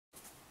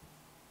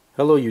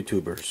Hello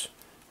YouTubers,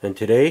 and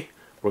today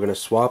we're going to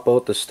swap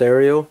out the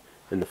stereo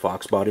in the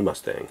Fox Body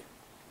Mustang.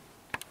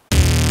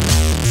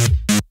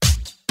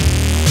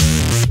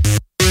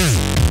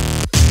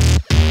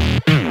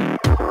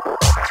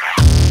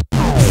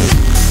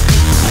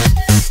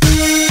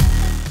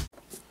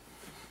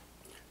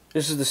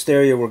 This is the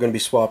stereo we're going to be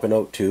swapping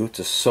out to. It's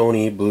a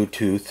Sony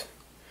Bluetooth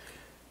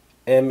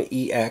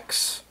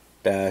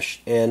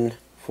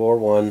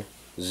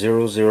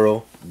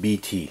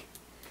MEX-N4100BT.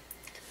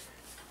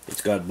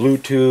 It's got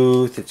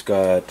Bluetooth, it's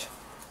got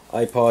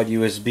iPod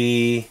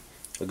USB,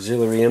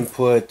 auxiliary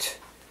input,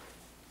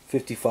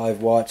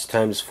 55 watts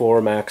times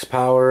 4 max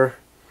power,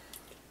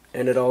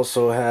 and it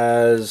also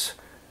has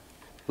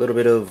a little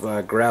bit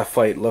of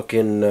graphite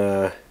looking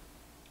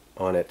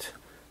on it.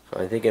 So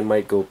I think it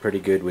might go pretty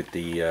good with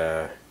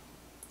the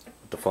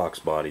Fox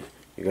body.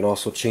 You can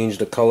also change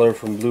the color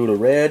from blue to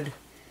red.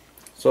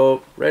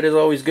 So red is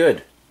always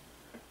good.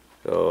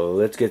 So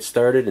let's get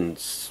started and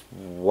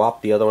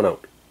swap the other one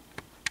out.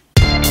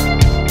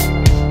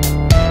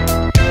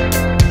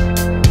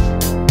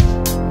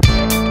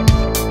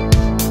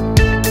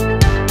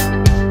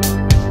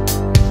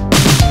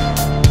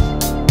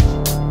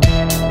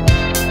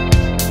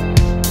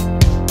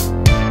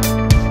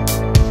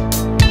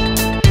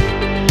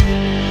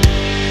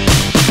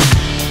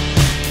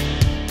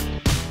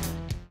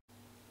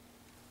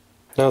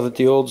 Now that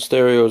the old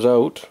stereo's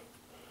out,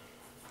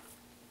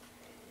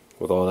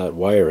 with all that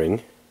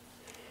wiring,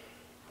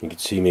 you can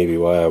see maybe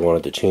why I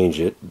wanted to change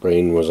it.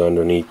 Brain was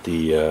underneath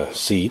the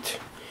seat.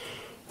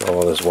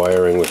 All this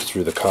wiring was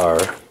through the car.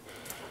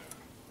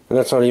 And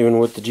that's not even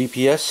with the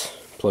GPS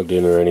plugged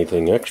in or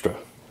anything extra.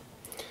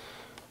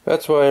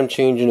 That's why I'm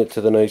changing it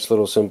to the nice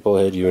little simple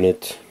head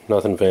unit.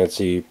 Nothing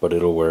fancy, but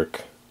it'll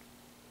work.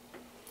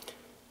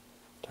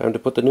 Time to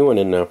put the new one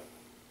in now.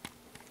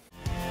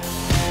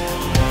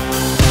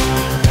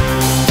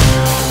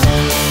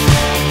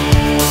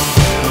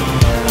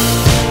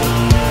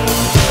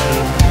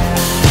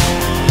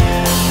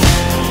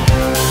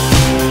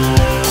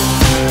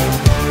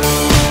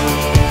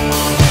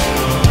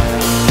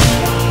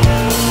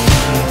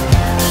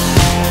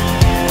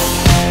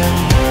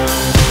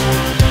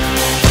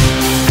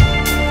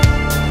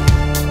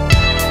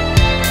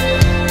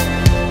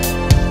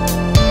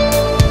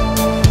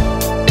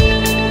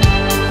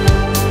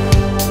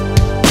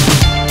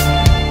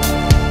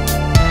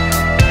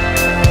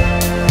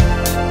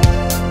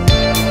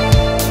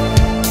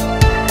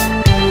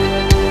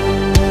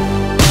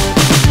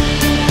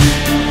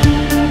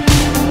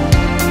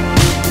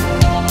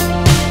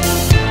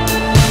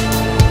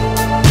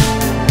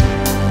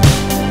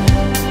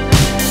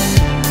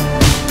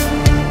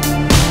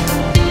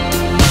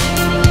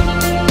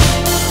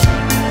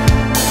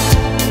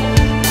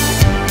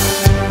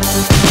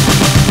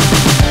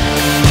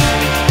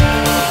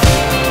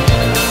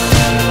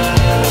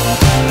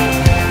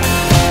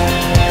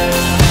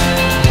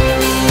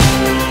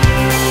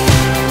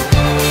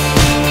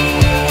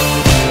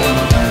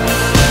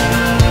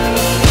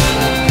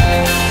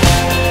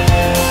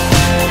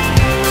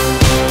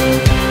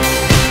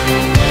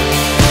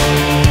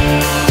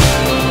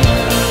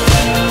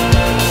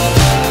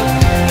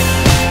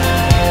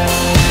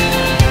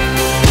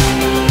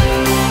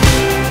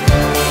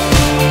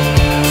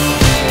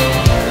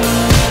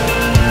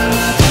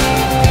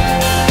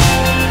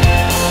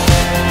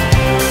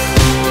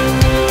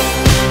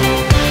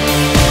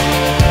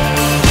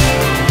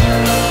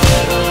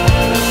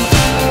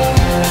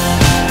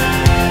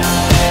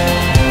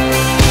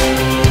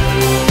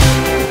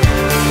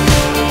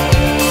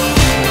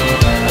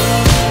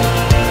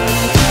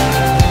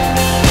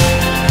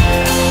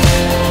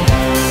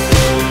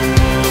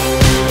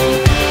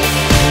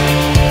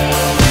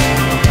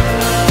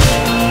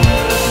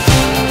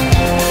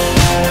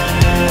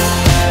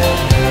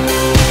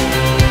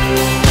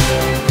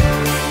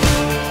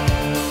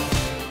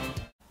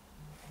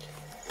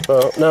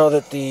 Well, now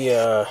that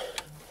the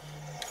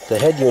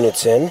head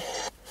unit's in,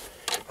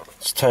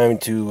 it's time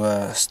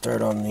to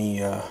start on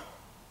the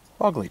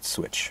fog light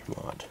switch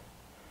mod.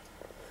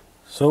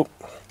 So,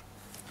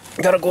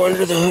 gotta go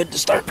under the hood to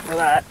start for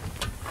that.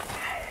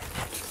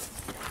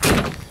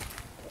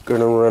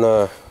 Gonna run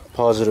a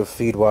positive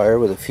feed wire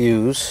with a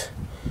fuse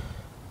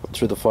up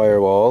through the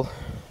firewall.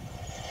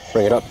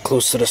 Bring it up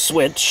close to the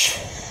switch.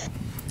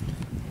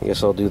 I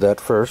guess I'll do that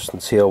first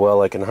and see how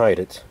well I can hide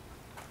it.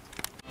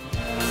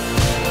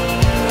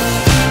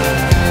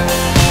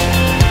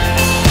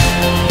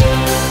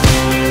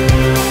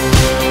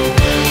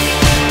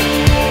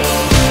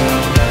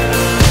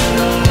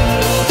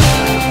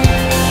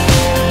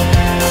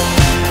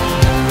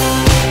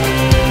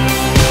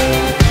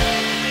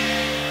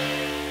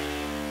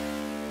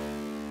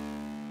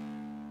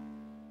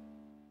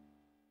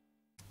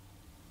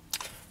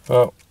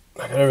 Well,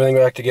 I got everything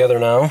back together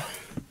now.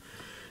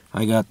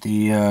 I got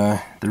the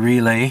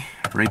relay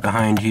right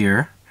behind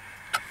here,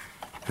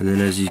 and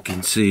then as you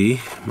can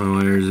see, my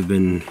wires have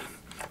been,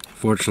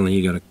 fortunately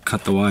you got to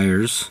cut the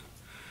wires,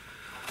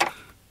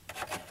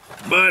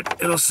 but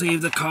it'll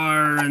save the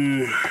car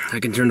and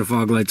I can turn the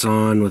fog lights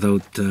on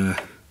without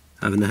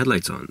having the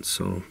headlights on.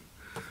 So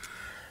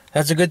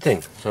that's a good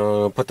thing.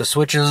 So I'll put the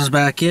switches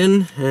back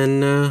in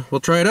and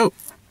we'll try it out.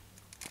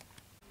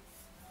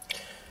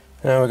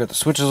 Now we got the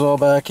switches all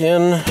back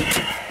in.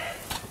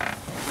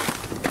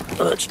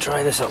 Let's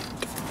try this out.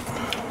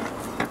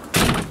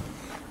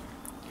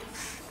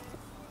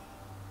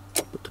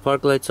 Put the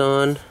park lights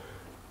on.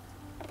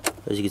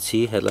 As you can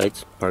see,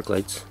 headlights, park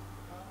lights,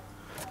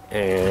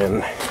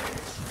 and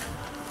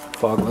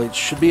fog lights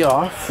should be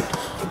off.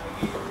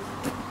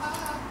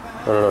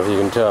 I don't know if you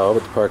can tell,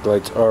 but the park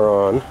lights are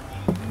on.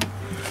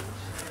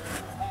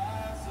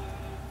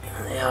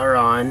 They are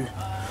on,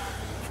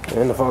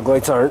 and the fog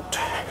lights aren't.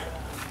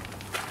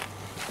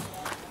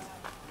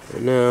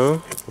 And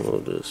now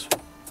we'll just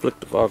flick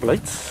the fog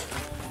lights,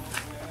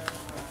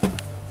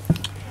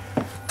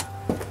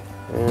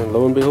 and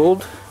lo and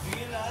behold,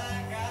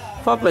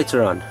 fog lights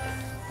are on.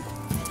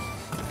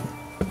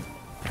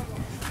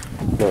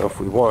 Now if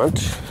we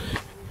want,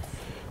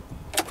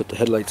 put the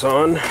headlights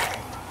on.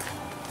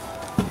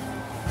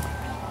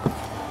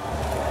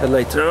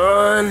 Headlights are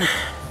on.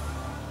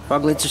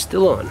 Fog lights are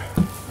still on.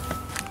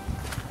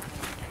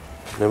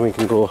 Then we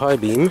can go high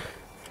beam.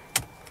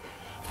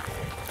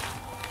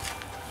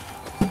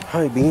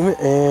 High beam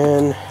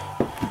and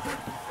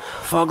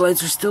fog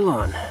lights are still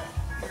on.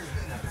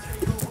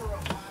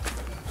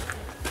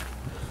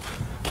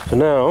 So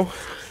now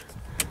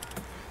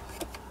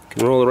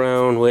can roll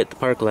around with the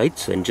park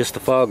lights and just the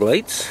fog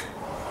lights,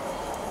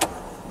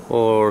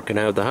 or can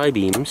have the high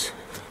beams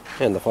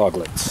and the fog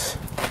lights.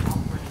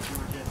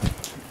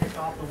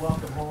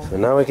 So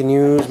now I can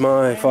use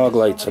my fog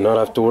lights and not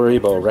have to worry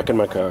about wrecking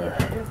my car.